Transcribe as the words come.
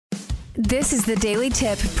This is the Daily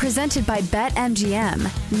Tip presented by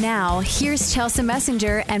BetMGM. Now, here's Chelsea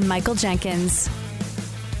Messenger and Michael Jenkins.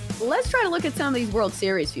 Let's try to look at some of these World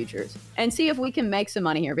Series futures and see if we can make some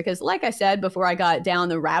money here. Because like I said before I got down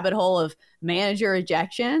the rabbit hole of manager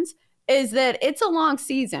ejections, is that it's a long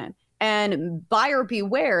season. And buyer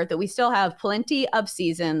beware that we still have plenty of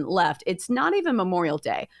season left. It's not even Memorial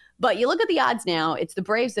Day. But you look at the odds now, it's the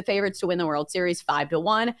Braves, the favorites to win the World Series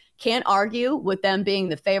 5-1. Can't argue with them being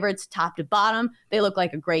the favorites top to bottom. They look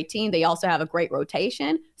like a great team. They also have a great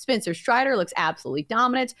rotation. Spencer Strider looks absolutely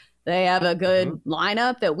dominant. They have a good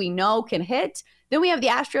lineup that we know can hit. Then we have the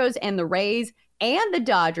Astros and the Rays and the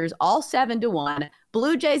Dodgers, all 7-1.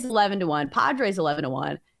 Blue Jays 11-1. Padres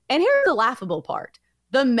 11-1. And here's the laughable part.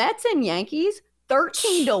 The Mets and Yankees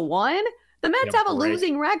 13-1. The Mets have a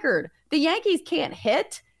losing record. The Yankees can't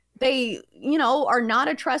hit. They, are not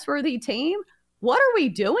a trustworthy team. What are we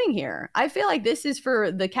doing here? I feel like this is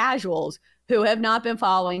for the casuals who have not been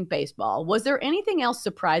following baseball. Was there anything else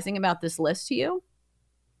surprising about this list to you?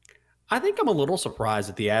 I think I'm a little surprised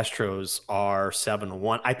that the Astros are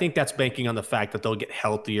 7-1. I think that's banking on the fact that they'll get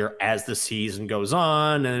healthier as the season goes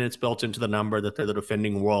on, and it's built into the number that they're the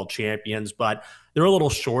defending world champions, but they're a little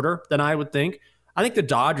shorter than I would think. I think the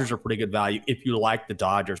Dodgers are pretty good value if you like the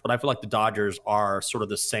Dodgers, but I feel like the Dodgers are sort of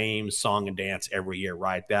the same song and dance every year,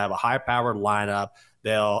 right? They have a high-powered lineup.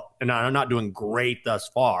 They're not doing great thus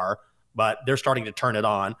far, but they're starting to turn it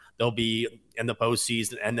on. They'll be in the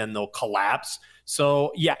postseason, and then they'll collapse.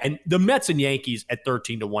 So, yeah, and the Mets and Yankees at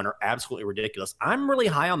 13-1 are absolutely ridiculous. I'm really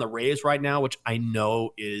high on the Rays right now, which I know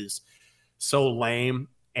is so lame.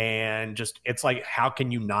 And just, it's like, how can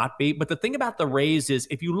you not be? But the thing about the Rays is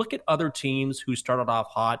if you look at other teams who started off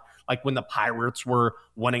hot, like when the Pirates were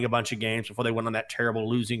winning a bunch of games before they went on that terrible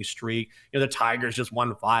losing streak, the Tigers just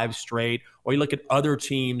won 5 straight, or you look at other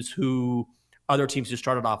teams who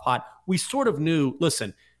started off hot, we sort of knew,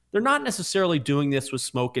 listen, they're not necessarily doing this with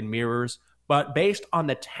smoke and mirrors, but based on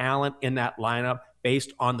the talent in that lineup,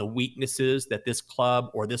 based on the weaknesses that this club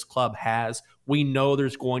has, we know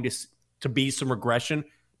there's going to be some regression.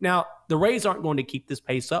 Now, the Rays aren't going to keep this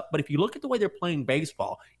pace up, but if you look at the way they're playing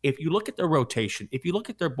baseball, if you look at their rotation, if you look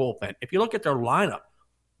at their bullpen, if you look at their lineup,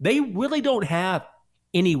 they really don't have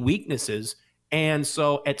any weaknesses. And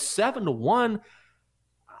so at 7-1,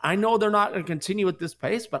 I know they're not going to continue at this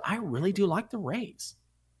pace, but I really do like the Rays.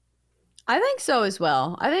 I think so as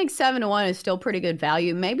well. I think 7-1 is still pretty good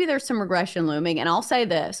value. Maybe there's some regression looming. And I'll say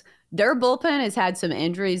this. Their bullpen has had some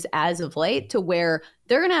injuries as of late to where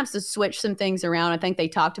they're going to have to switch some things around. I think they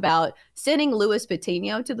talked about sending Luis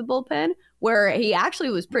Patino to the bullpen, where he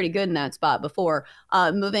actually was pretty good in that spot before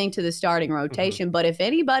moving to the starting rotation. But if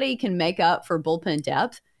anybody can make up for bullpen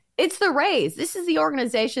depth, it's the Rays. This is the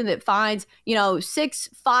organization that finds,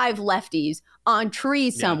 6'5" lefties on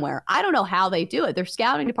trees somewhere. I don't know how they do it. Their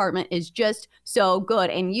scouting department is just so good.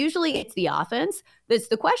 And usually it's the offense that's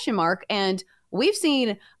the question mark. And we've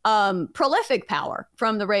seen prolific power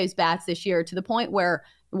from the Rays bats this year to the point where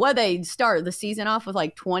they start the season off with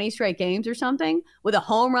like 20 straight games or something with a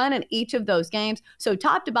home run in each of those games. So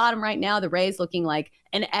top to bottom right now, the Rays looking like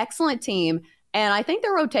an excellent team. And I think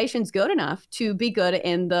their rotation's good enough to be good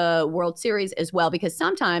in the World Series as well, because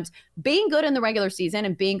sometimes being good in the regular season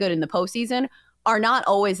and being good in the postseason are not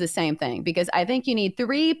always the same thing, because I think you need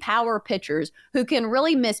 3 power pitchers who can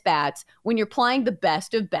really miss bats when you're playing the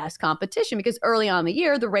best of best competition, because early on in the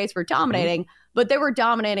year, the Rays were dominating, but they were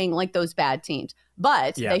dominating like those bad teams.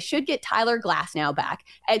 But they should get Tyler Glasnow back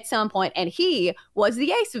at some point, and he was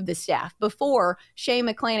the ace of the staff before Shane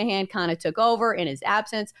McClanahan kind of took over in his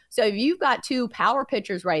absence. So if you've got 2 power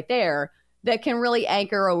pitchers right there that can really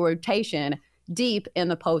anchor a rotation deep in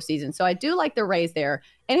the postseason. So I do like the Rays there.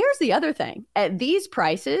 And here's the other thing. At these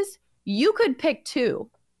prices, you could pick 2.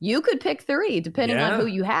 You could pick 3, depending on who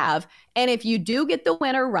you have. And if you do get the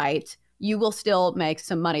winner right, you will still make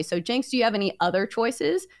some money. So, Jinx, do you have any other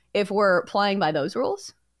choices if we're playing by those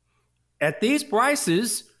rules? At these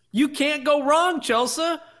prices, you can't go wrong,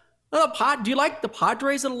 Chelsea. Do you like the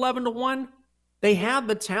Padres at 11-1? They have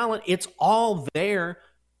the talent. It's all there.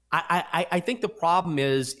 I think the problem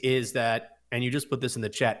is that, and you just put this in the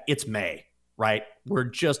chat, it's May, right? We're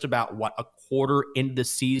just about, a quarter into the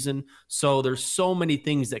season. So there's so many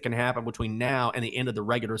things that can happen between now and the end of the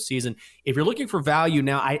regular season. If you're looking for value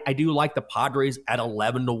now, I do like the Padres at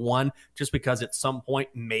 11-1, just because at some point,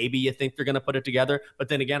 maybe you think they're going to put it together. But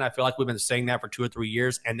then again, I feel like we've been saying that for 2 or 3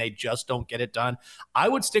 years and they just don't get it done. I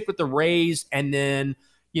would stick with the Rays, and then,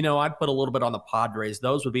 I'd put a little bit on the Padres.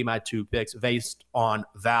 Those would be my 2 picks based on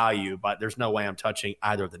value, but there's no way I'm touching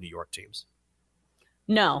either of the New York teams.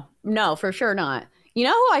 No, for sure not. You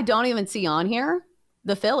know who I don't even see on here?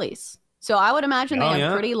 The Phillies. So I would imagine they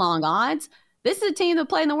have pretty long odds. This is a team that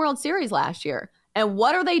played in the World Series last year. And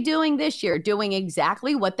what are they doing this year? Doing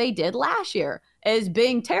exactly what they did last year, is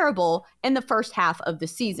being terrible in the first half of the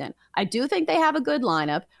season. I do think they have a good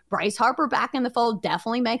lineup. Bryce Harper back in the fold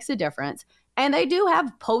definitely makes a difference. And they do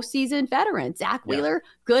have postseason veterans. Zach Wheeler,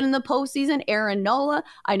 good in the postseason. Aaron Nola,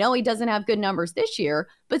 I know he doesn't have good numbers this year,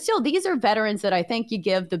 but still, these are veterans that I think you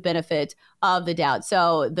give the benefit of the doubt.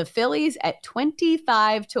 So the Phillies at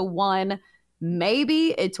 25-1, maybe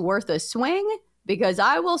it's worth a swing, because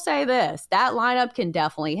I will say this, that lineup can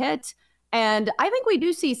definitely hit. And I think we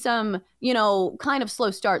do see some, kind of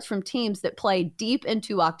slow starts from teams that play deep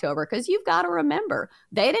into October, because you've got to remember,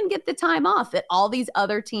 they didn't get the time off that all these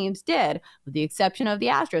other teams did, with the exception of the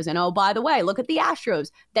Astros. And oh, by the way, look at the Astros.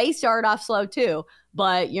 They started off slow too,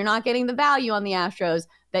 but you're not getting the value on the Astros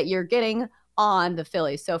that you're getting on the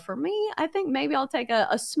Phillies. So for me, I think maybe I'll take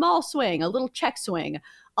a small swing, a little check swing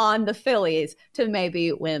on the Phillies to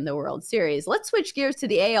maybe win the World Series. Let's switch gears to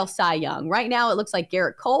the AL Cy Young. Right now, it looks like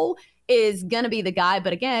Garrett Cole is going to be the guy,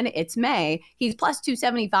 but again, it's May. He's plus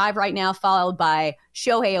 275 right now, followed by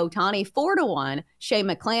Shohei Ohtani, 4-1, Shane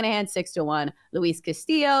McClanahan, 6-1, Luis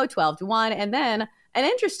Castillo, 12-1, and then an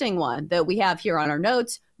interesting one that we have here on our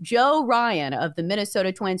notes, Joe Ryan of the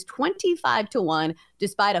Minnesota Twins, 25-1,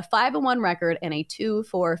 despite a 5-1 record and a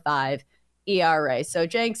 2.45 ERA. So,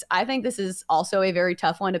 Jenks, I think this is also a very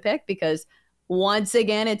tough one to pick, because once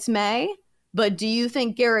again, it's May, but do you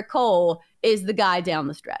think Garrett Cole is the guy down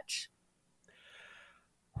the stretch?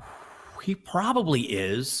 He probably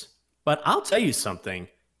is, but I'll tell you something.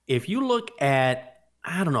 If you look at,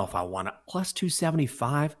 I don't know if I want it, plus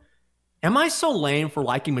 275, am I so lame for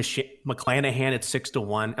liking McClanahan at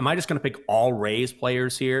 6-1? Am I just going to pick all Rays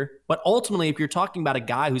players here? But ultimately, if you're talking about a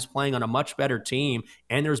guy who's playing on a much better team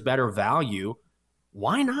and there's better value,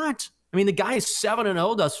 why not? I mean, the guy is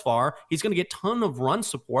 7-0 thus far. He's going to get a ton of run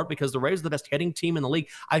support because the Rays are the best hitting team in the league.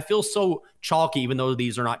 I feel so chalky, even though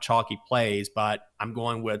these are not chalky plays, but I'm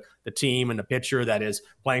going with the team and the pitcher that is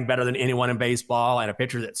playing better than anyone in baseball and a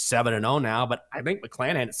pitcher that's 7-0 now. But I think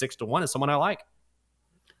McClanahan at 6-1 is someone I like.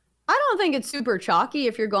 I don't think it's super chalky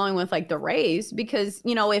if you're going with like the Rays, because,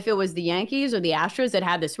 if it was the Yankees or the Astros that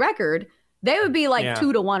had this record, they would be like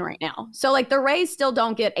 2-1 right now. So like the Rays still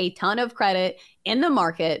don't get a ton of credit in the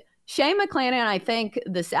market. Shane McClanahan, I think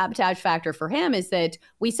the sabotage factor for him is that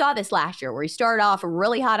we saw this last year where he started off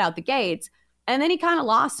really hot out the gates, and then he kind of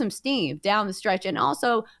lost some steam down the stretch. And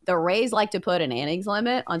also the Rays like to put an innings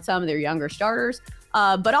limit on some of their younger starters.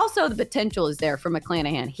 But also the potential is there for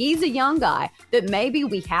McClanahan. He's a young guy that maybe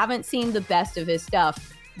we haven't seen the best of his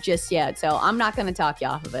stuff just yet. So I'm not going to talk you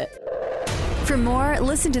off of it. For more,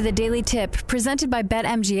 listen to The Daily Tip presented by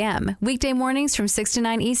BetMGM. Weekday mornings from 6 to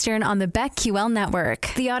 9 Eastern on the BetQL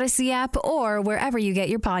network, the Odyssey app, or wherever you get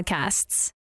your podcasts.